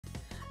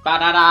Okay,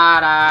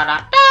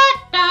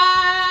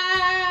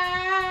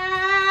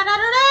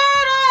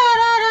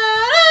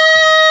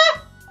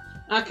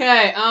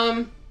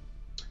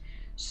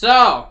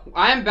 so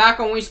I'm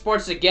back on Wii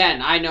Sports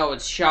again. I know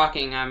it's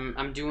shocking.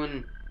 I'm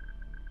doing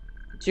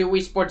 2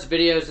 Wii Sports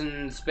videos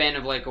in the span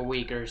of like a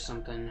week or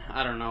something.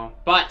 I don't know.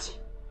 But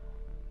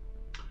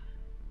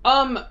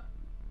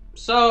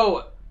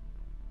so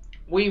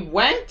we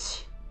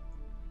went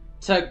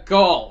to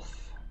golf.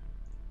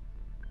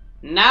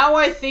 Now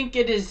I think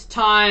it is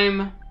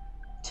time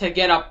to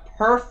get a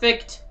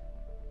perfect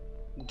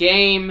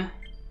game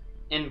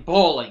in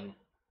bowling.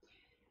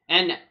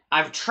 And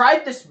I've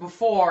tried this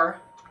before.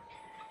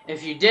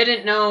 If you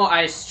didn't know,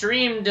 I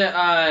streamed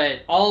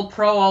all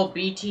pro, all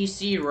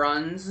BTC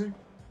runs.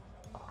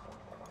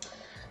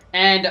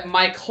 And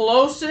my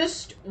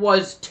closest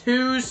was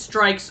 2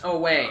 strikes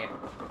away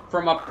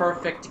from a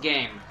perfect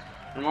game.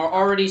 And we're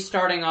already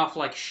starting off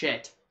like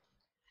shit.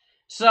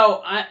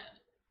 So,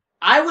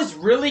 I was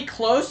really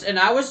close, and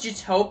I was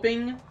just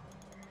hoping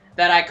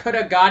that I could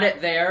have got it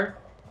there,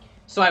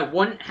 so I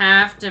wouldn't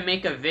have to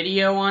make a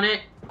video on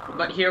it,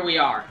 but here we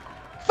are.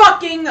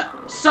 Fucking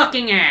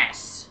sucking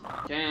ass!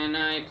 Can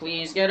I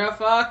please get a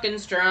fucking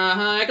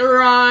strike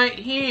right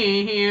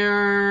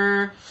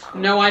here?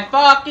 No, I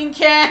fucking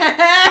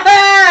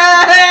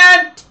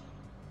can't!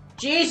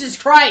 Jesus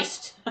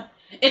Christ!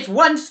 It's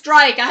 1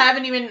 strike, I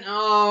haven't even...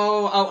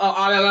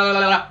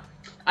 I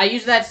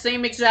used that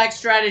same exact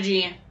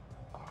strategy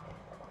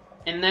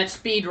in that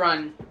speed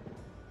run.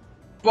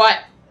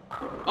 But,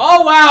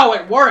 oh wow,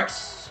 it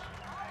works!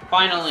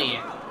 Finally.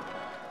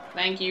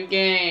 Thank you,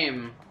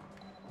 game.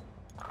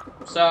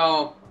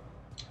 So,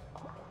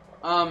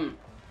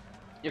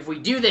 if we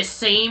do the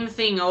same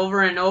thing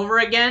over and over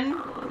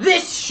again,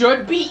 this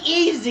should be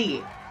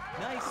easy!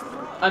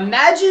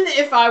 Imagine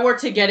if I were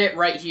to get it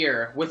right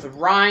here, with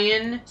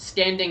Ryan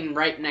standing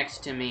right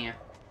next to me.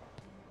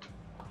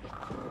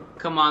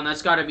 Come on,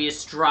 that's gotta be a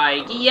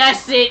strike.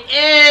 Yes, it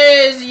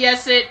is!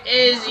 Yes, it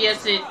is!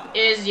 Yes, it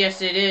is!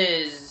 Yes, it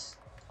is!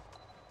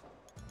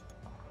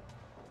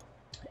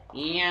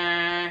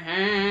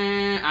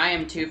 Yeah, I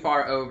am too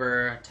far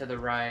over to the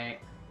right.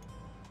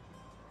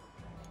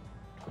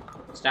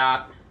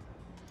 Stop.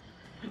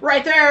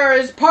 Right there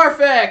is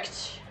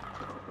perfect!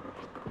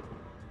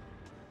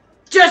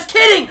 Just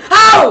kidding!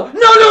 Ow!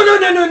 No, no, no,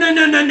 no, no, no,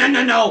 no, no, no,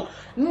 no, no!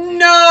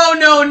 No,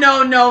 no,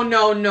 no, no,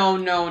 no, no,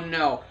 no,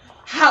 no.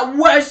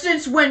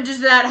 Since when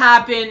does that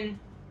happen?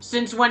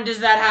 Since when does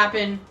that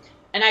happen?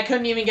 And I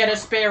couldn't even get a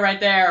spare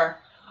right there.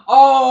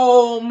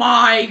 Oh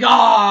my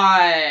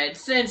god!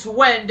 Since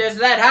when does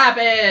that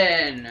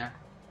happen?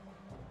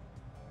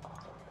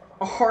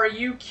 Are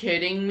you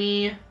kidding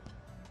me?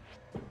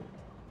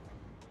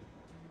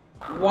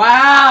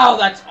 Wow,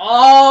 that's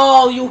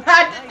all you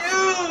had to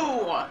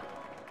do!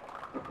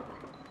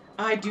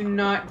 I do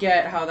not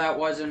get how that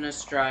wasn't a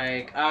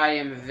strike. I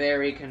am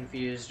very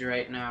confused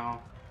right now.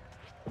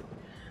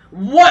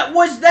 What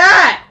was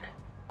that?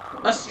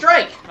 A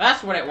strike.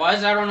 That's what it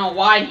was. I don't know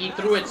why he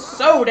threw it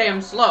so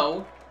damn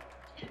slow.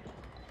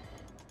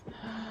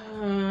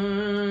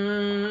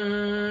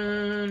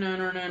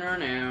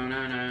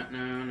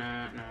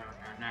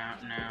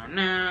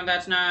 No,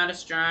 that's not a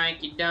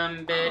strike, you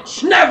dumb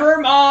bitch. Never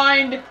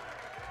mind!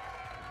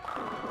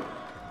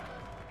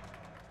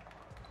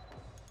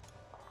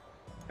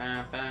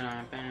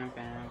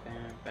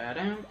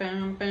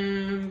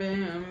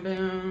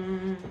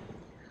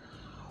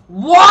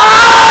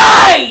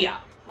 Why?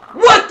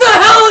 What the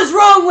hell is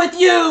wrong with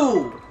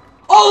you?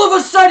 All of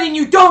a sudden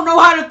you don't know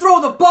how to throw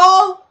the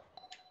ball?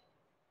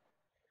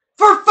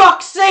 For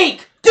fuck's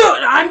sake! Dude,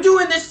 I'm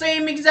doing the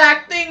same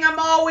exact thing I'm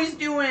always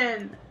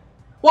doing.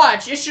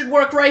 Watch, it should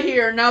work right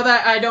here now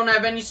that I don't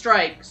have any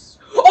strikes.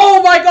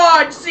 Oh my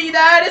god, see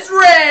that? It's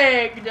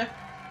rigged!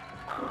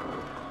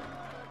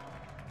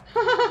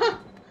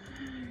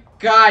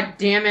 God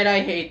damn it, I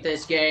hate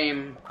this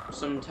game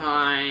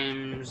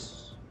sometimes.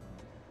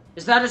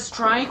 Is that a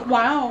strike?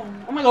 Wow.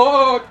 Oh my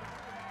god.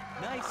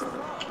 Nice.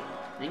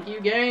 Thank you,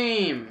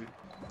 game.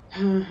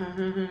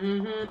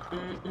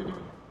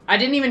 I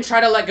didn't even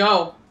try to let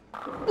go.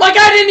 Like,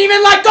 I didn't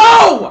even let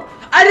go!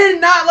 I did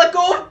not let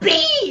go of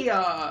B!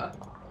 Yeah.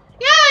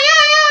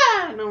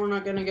 No, we're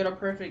not gonna get a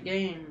perfect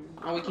game.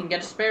 Oh, we can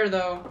get a spare,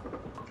 though.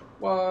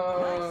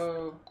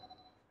 Whoa.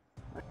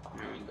 Nice.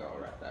 There we go,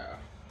 right there.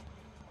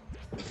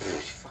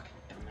 Fucking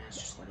dumbass,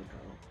 just let it go.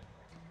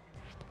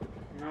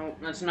 No,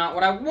 that's not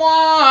what I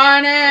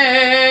wanted!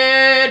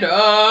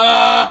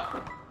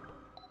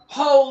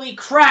 Holy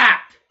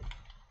crap!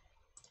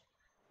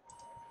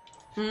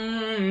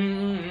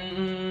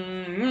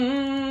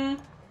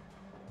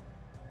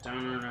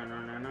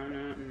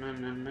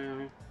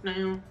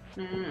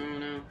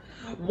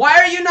 Why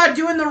are you not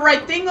doing the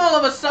right thing all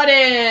of a sudden?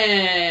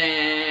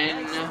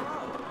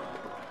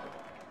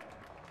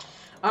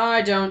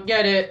 I don't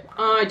get it.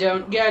 I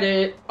don't get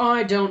it.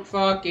 I don't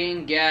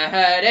fucking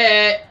get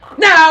it.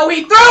 Now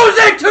he throws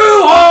it too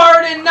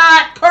hard and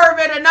not curve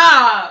it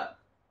enough.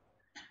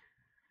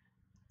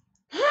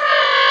 You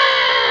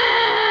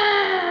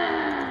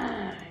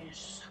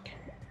sucking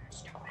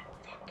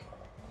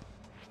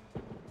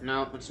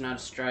No, it's not a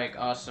strike.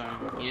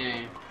 Awesome.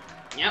 Yay.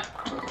 Yep.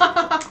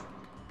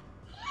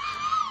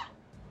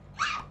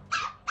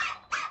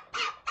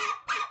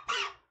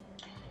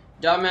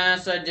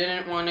 Dumbass, I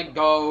didn't want to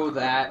go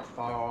that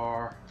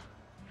far.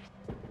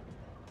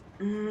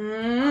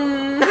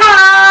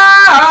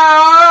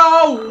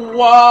 How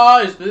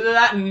was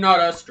that not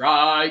a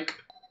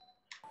strike?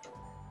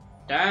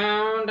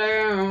 Down,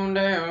 down,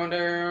 down,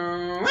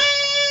 down.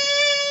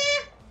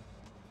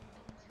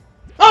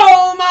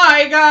 Oh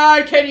my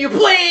god, can you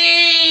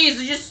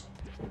please just...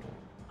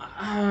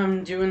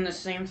 I'm doing the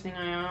same thing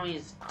I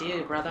always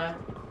do, brother.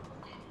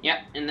 Yep,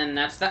 and then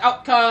that's the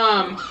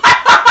outcome.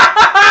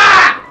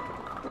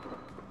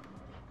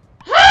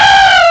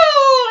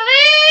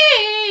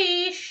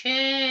 Holy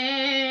shit.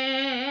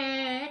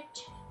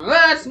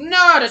 That's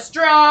not a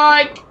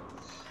strike.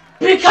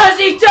 Because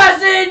he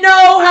doesn't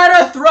know how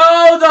to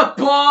throw the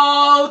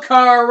ball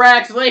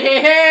correctly.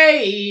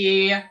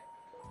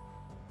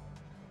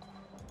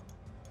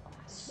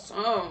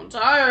 So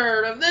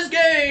tired of this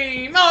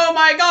game. Oh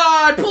my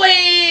god,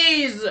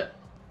 please.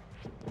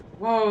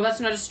 Whoa,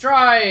 that's not a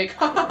strike.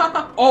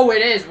 Oh,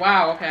 it is.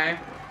 Wow, okay.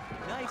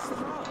 Nice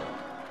throw.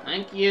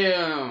 Thank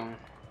you.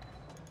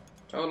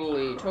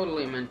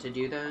 Totally meant to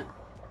do that.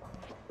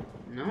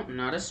 Nope,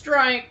 not a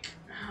strike.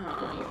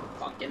 Oh, you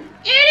fucking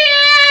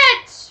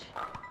idiot!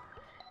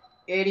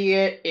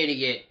 Idiot,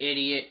 idiot,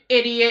 idiot,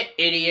 idiot,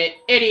 idiot,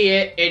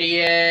 idiot,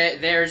 idiot.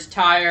 There's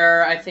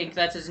Tyre. I think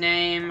that's his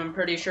name. I'm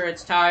pretty sure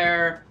it's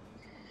Tyre.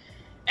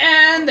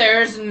 And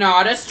there's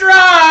not a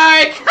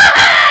strike!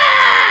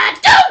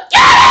 Don't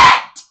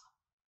get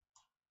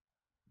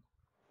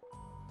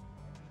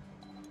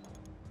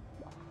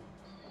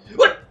it!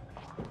 What?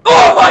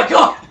 Oh my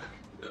god!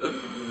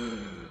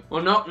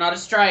 Well, nope, not a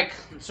strike.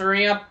 Let's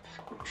hurry up.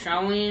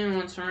 Shall we?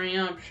 Let's hurry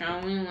up. Shall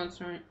we? Let's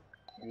hurry.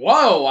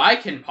 Whoa, I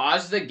can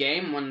pause the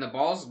game when the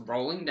ball's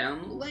rolling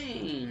down the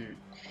lane.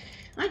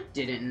 I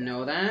didn't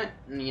know that.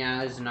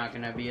 Yeah, this is not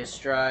gonna be a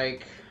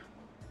strike.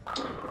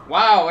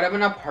 Wow, would have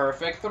been a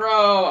perfect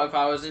throw if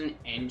I was an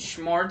inch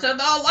more to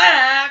the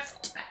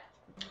left.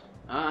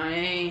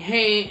 I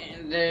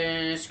hate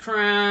this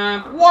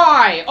crap.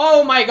 Why?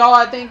 Oh my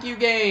god, thank you,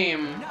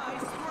 game.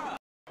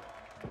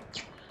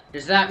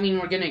 Does that mean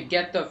we're gonna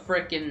get the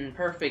frickin'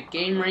 perfect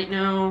game right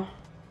now?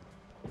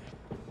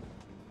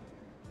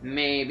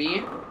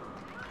 Maybe.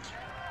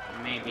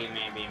 Maybe.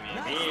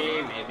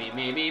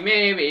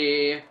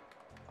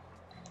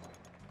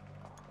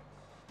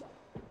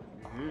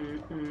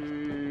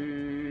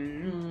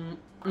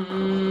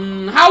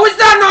 How is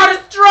that not a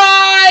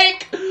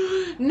strike?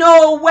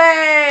 No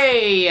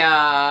way!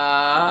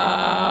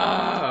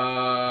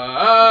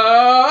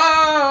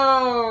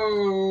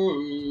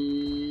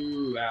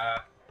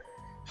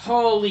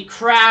 Holy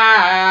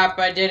crap!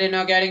 I didn't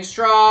know getting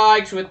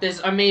strikes with this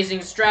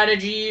amazing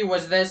strategy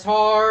was this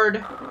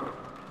hard.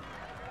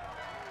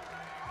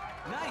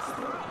 Nice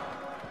throw.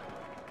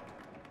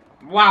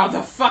 Wow,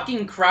 the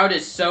fucking crowd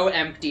is so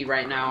empty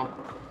right now.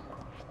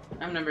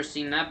 I've never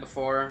seen that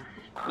before.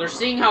 They're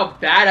seeing how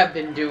bad I've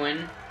been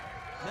doing.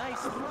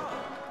 Nice throw.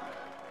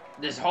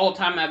 This whole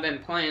time I've been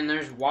playing,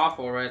 there's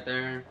Waffle right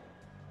there.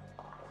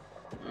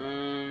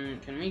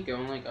 Can we go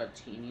like a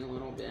teeny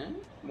little bit?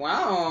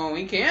 Wow,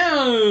 we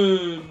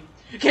can!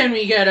 Can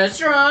we get a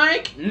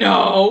strike?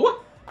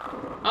 No!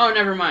 Oh,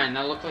 never mind.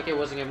 That looked like it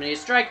wasn't giving me a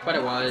strike, but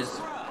it was.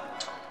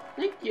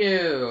 Thank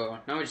you.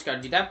 Now we just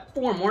gotta do that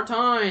 4 more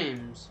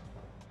times.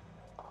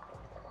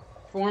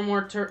 3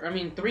 more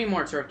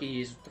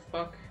turkeys. What the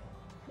fuck?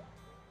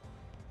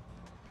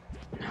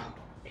 No,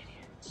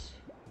 idiots.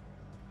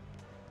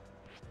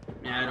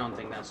 Yeah, I don't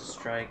think that's a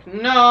strike.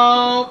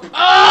 No!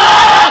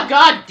 Ah!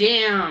 God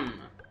damn!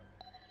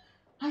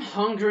 I'm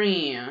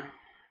hungry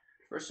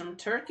for some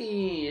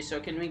turkey. So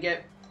can we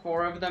get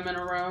 4 of them in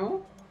a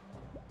row?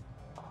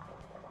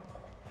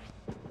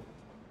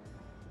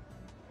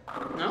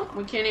 No,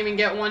 we can't even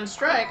get 1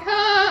 strike.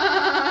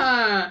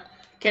 Ah!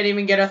 Can't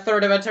even get a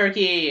 1/3 of a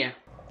turkey.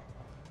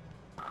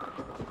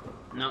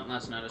 No,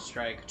 that's not a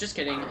strike. Just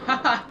kidding.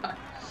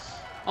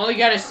 All you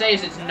gotta say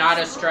is it's not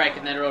a strike,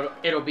 and then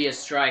it'll be a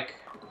strike.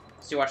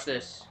 See, watch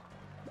this.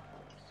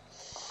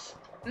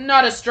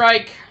 Not a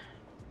strike.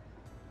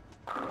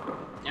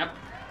 Yep.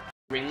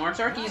 3 more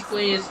turkeys,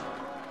 please.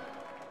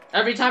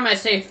 Every time I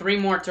say 3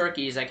 more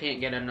turkeys, I can't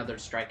get another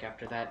strike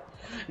after that.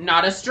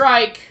 Not a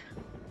strike.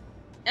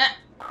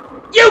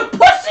 You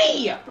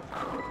pussy!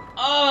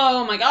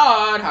 Oh my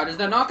god, how does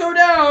that not go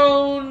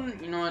down?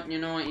 You know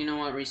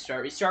what,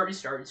 restart.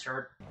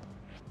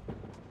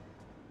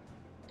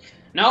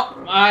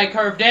 Nope, I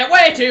curved it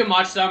way too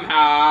much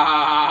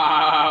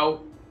somehow.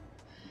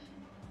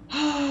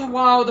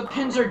 Wow, the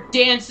pins are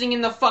dancing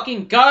in the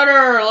fucking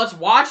gutter. Let's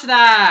watch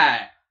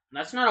that.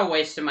 That's not a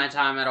waste of my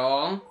time at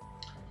all.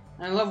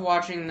 I love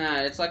watching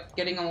that. It's like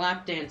getting a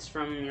lap dance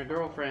from your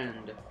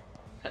girlfriend.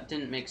 That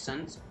didn't make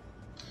sense.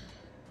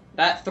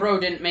 That throw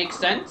didn't make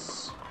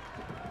sense.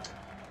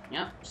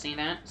 Yep, see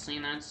that?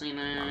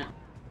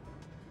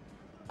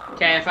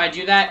 Okay, if I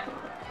do that,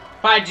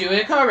 if I do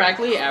it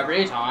correctly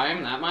every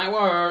time, that might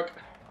work.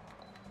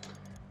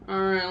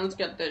 Alright, let's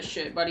get this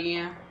shit,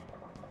 buddy.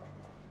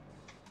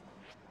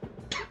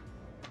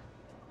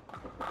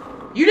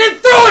 You didn't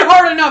throw it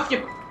hard enough,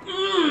 you...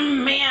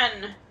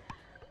 man.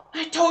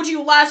 I told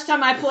you last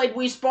time I played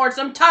Wii Sports,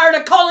 I'm tired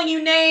of calling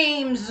you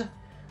names.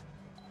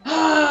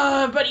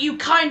 But you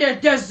kinda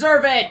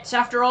deserve it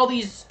after all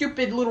these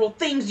stupid little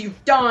things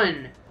you've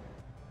done.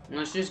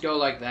 Let's just go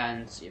like that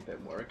and see if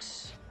it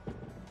works.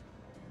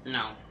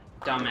 No.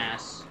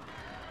 Dumbass.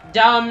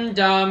 Dumb,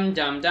 dumb,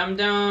 dumb, dumb,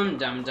 dumb,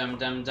 dumb, dumb,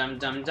 dumb, dumb,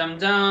 dumb, dumb,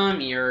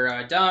 dumb.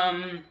 You're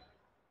dumb.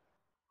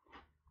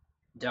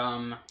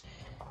 Dumb.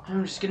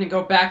 I'm just gonna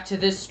go back to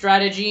this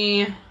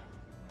strategy.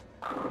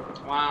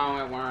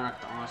 Wow, it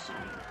worked. Awesome.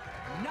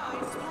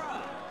 Nice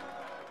throw.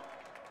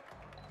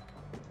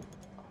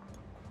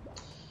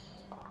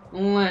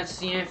 Let's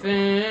see if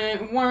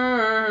it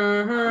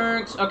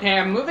works. Okay,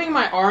 I'm moving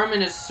my arm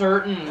in a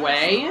certain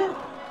way.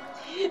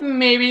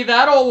 Maybe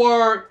that'll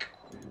work.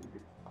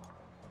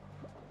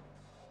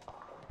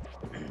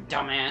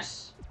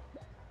 Dumbass.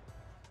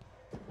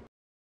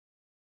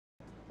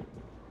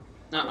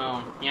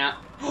 Uh-oh, yeah.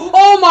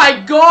 Oh my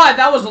god,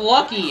 that was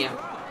lucky!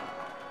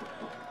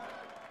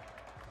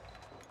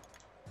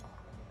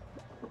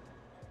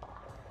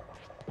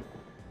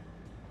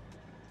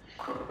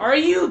 Are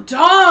you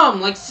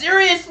dumb? Like,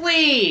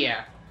 seriously!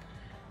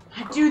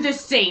 I do the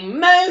same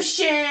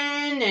motion,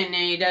 and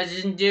he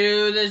doesn't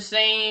do the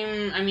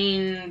same, I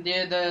mean,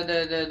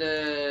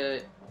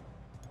 the...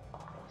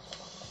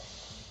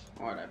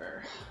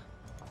 Whatever.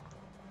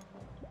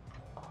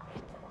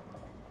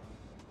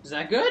 Is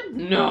that good?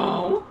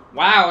 No.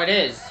 Wow, it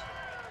is.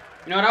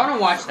 You know what? I want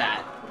to watch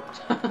that.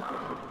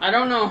 I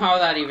don't know how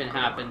that even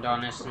happened,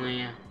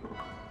 honestly.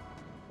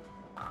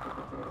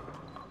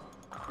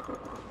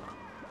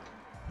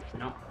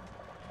 Nope.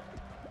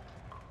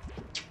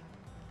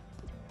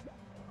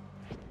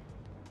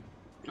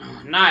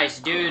 Oh, nice,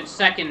 dude.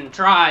 Second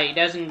try. He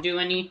doesn't do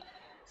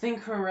anything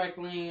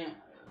correctly.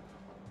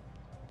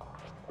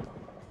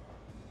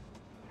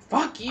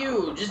 Fuck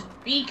you. Just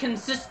be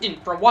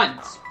consistent for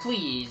once,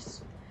 please.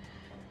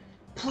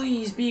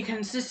 Please be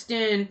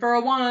consistent for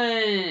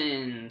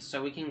once,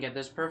 so we can get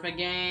this perfect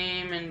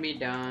game and be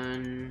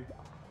done.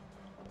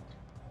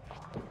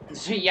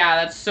 So yeah,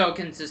 that's so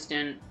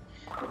consistent.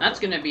 That's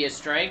gonna be a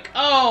strike.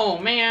 Oh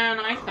man,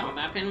 I thought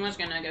that pin was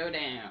gonna go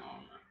down.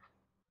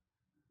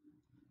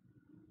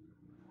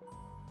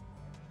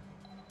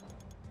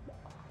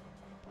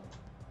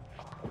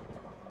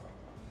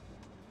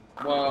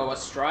 Whoa, a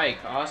strike.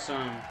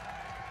 Awesome.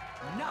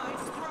 Nice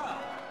throw.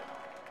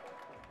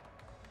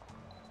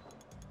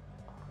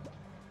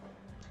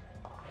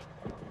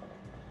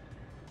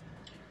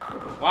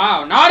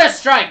 Wow, not a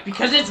strike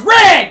because it's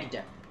rigged!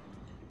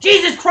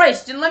 Jesus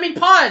Christ, and let me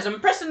pause. I'm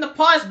pressing the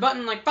pause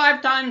button like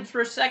 5 times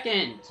per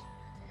second.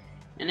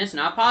 And it's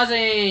not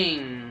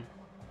pausing.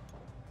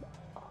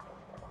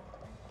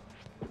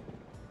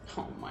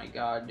 Oh my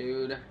god,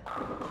 dude.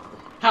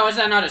 How is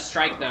that not a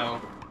strike, though?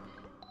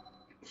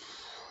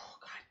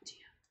 God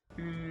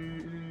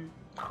damn.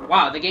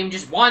 Wow, the game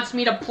just wants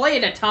me to play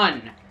it a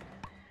ton.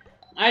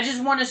 I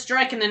just want a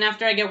strike, and then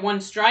after I get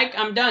 1 strike,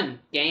 I'm done,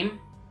 game.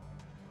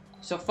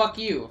 So fuck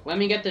you. Let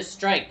me get this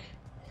strike.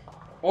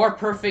 Or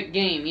perfect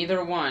game,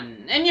 either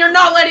one. And you're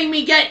not letting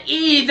me get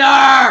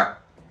either!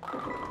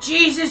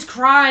 Jesus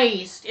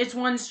Christ! It's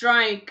 1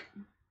 strike.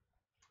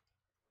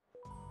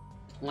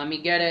 Let me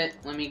get it.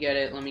 Let me get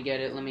it. Let me get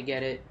it. Let me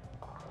get it.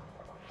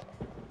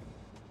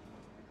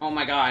 Oh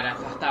my god, I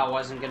thought that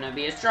wasn't gonna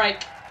be a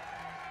strike.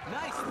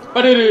 Nice throw.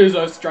 But it is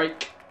a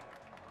strike.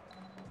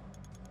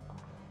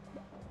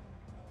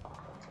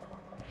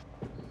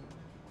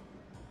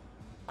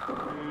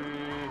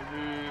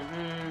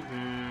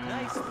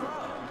 Nice throw.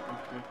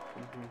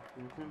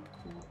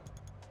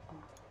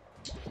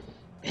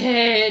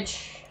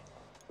 Pitch.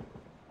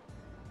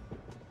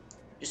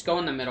 Just go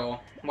in the middle.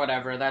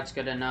 Whatever, that's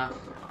good enough.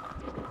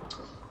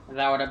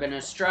 That would have been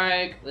a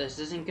strike. This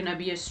isn't gonna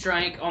be a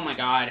strike. Oh my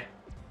god.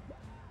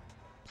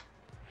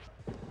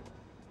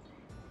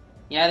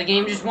 Yeah, the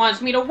game just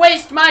wants me to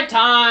waste my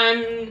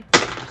time.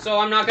 So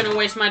I'm not gonna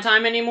waste my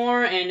time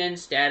anymore, and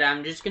instead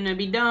I'm just gonna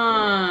be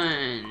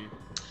done.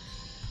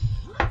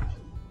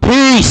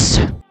 Peace!